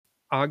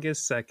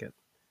August 2nd,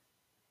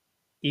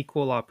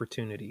 Equal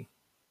Opportunity.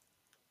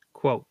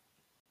 Quote,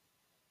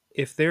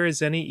 "If there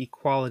is any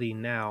equality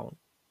now,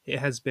 it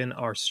has been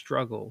our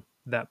struggle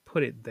that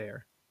put it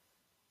there.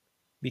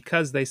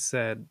 Because they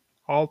said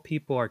all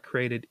people are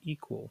created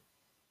equal.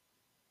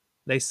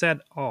 They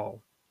said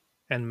all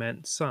and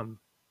meant some.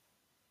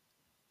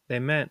 They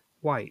meant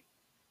white.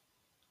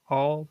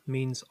 All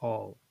means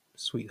all,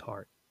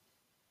 sweetheart."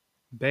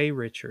 Bay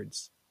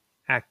Richards,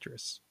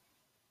 actress.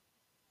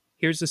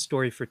 Here's the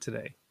story for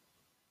today.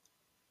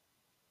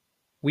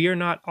 We are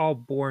not all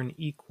born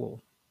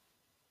equal.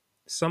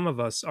 Some of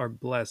us are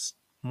blessed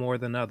more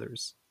than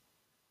others.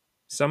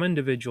 Some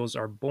individuals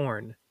are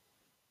born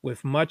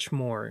with much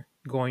more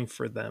going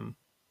for them: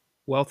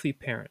 wealthy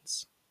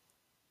parents,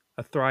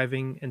 a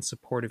thriving and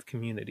supportive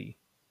community,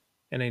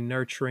 and a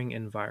nurturing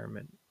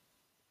environment.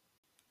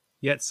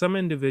 Yet some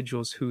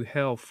individuals who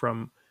hail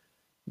from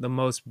the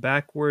most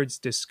backwards,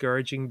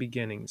 discouraging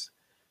beginnings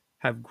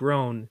have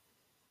grown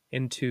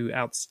into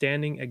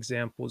outstanding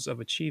examples of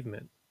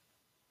achievement.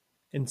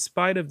 In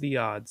spite of the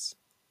odds,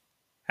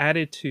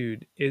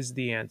 attitude is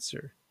the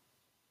answer.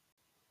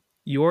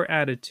 Your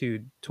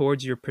attitude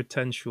towards your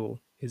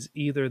potential is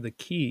either the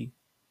key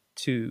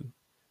to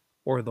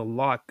or the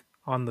lock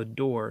on the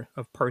door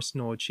of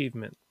personal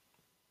achievement.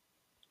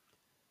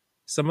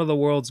 Some of the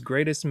world's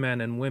greatest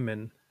men and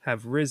women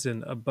have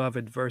risen above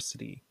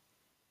adversity.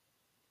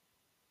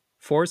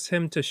 Force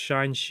him to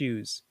shine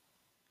shoes,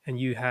 and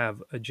you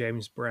have a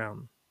James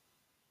Brown.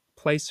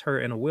 Place her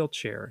in a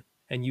wheelchair,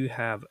 and you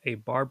have a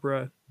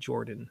Barbara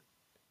Jordan.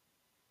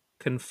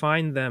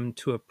 Confine them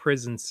to a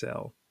prison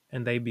cell,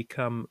 and they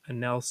become a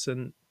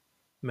Nelson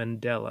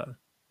Mandela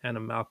and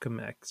a Malcolm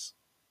X.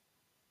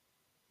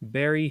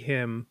 Bury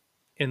him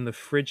in the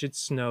frigid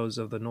snows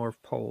of the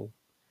North Pole,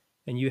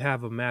 and you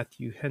have a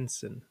Matthew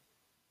Henson.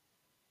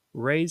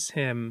 Raise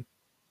him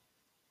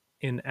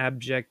in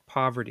abject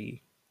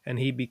poverty, and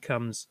he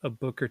becomes a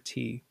Booker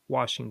T.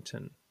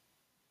 Washington.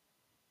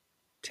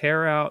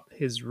 Tear out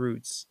his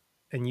roots,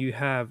 and you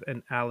have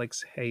an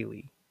Alex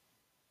Haley.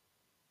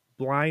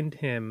 Blind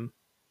him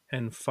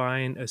and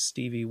find a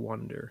Stevie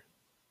Wonder.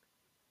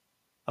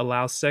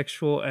 Allow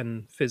sexual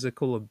and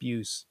physical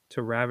abuse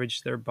to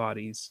ravage their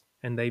bodies,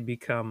 and they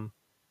become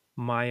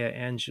Maya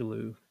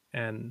Angelou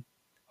and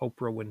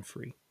Oprah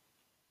Winfrey.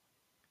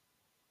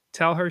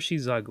 Tell her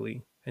she's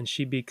ugly, and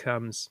she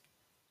becomes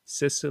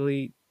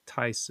Cicely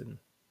Tyson.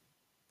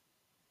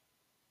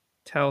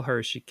 Tell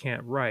her she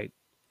can't write,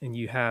 and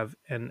you have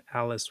an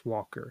Alice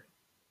Walker.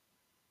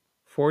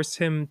 Force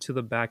him to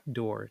the back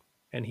door,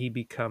 and he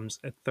becomes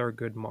a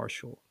Thurgood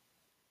Marshall.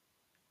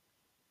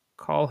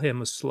 Call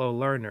him a slow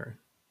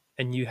learner,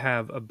 and you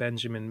have a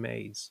Benjamin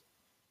Mays.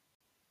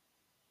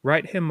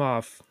 Write him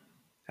off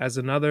as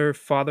another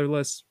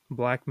fatherless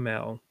black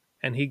male,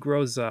 and he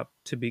grows up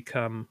to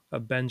become a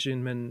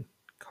Benjamin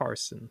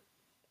Carson.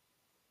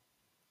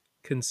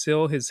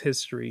 Conceal his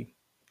history,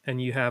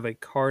 and you have a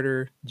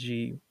Carter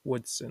G.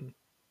 Woodson.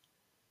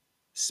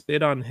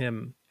 Spit on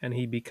him, and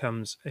he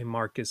becomes a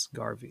Marcus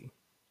Garvey.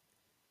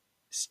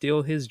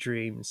 Steal his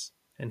dreams,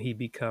 and he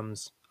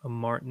becomes a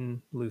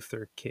Martin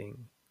Luther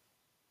King.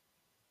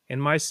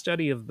 In my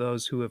study of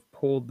those who have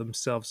pulled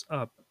themselves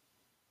up,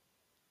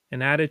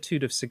 an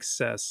attitude of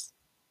success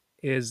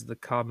is the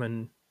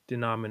common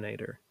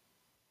denominator.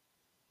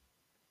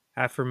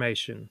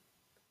 Affirmation: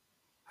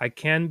 I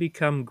can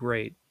become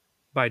great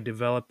by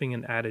developing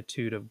an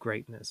attitude of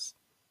greatness.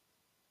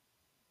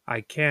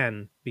 I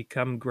can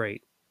become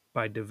great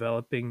by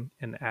developing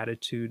an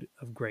attitude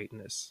of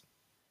greatness.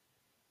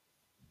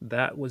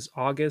 That was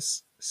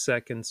August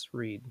 2nd's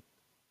read,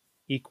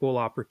 Equal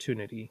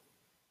Opportunity,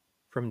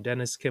 from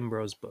Dennis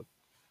Kimbro's book,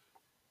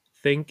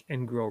 Think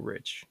and Grow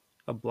Rich,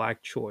 A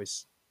Black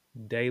Choice,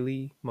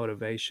 Daily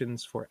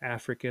Motivations for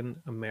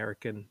African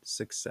American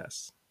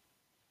Success.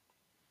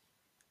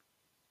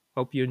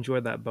 Hope you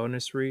enjoyed that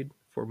bonus read.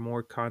 For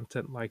more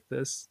content like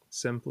this,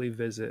 simply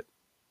visit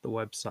the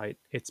website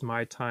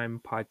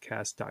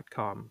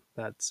itsmytimepodcast.com.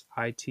 That's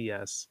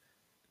ITSMYTIMEPODCAST.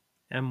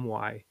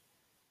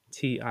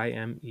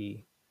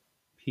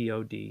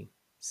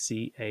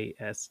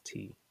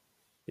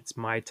 It's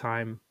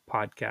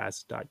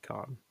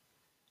mytimepodcast.com.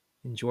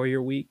 Enjoy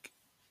your week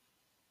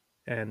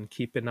and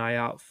keep an eye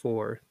out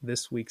for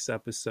this week's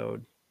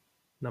episode,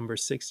 number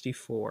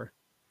 64,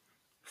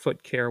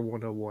 Foot Care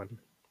 101,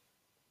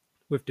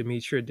 with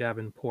Demetria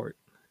Davenport,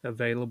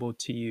 available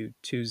to you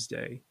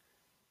Tuesday,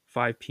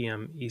 5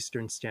 p.m.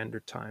 Eastern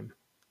Standard Time.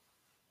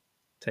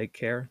 Take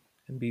care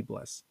and be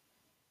blessed.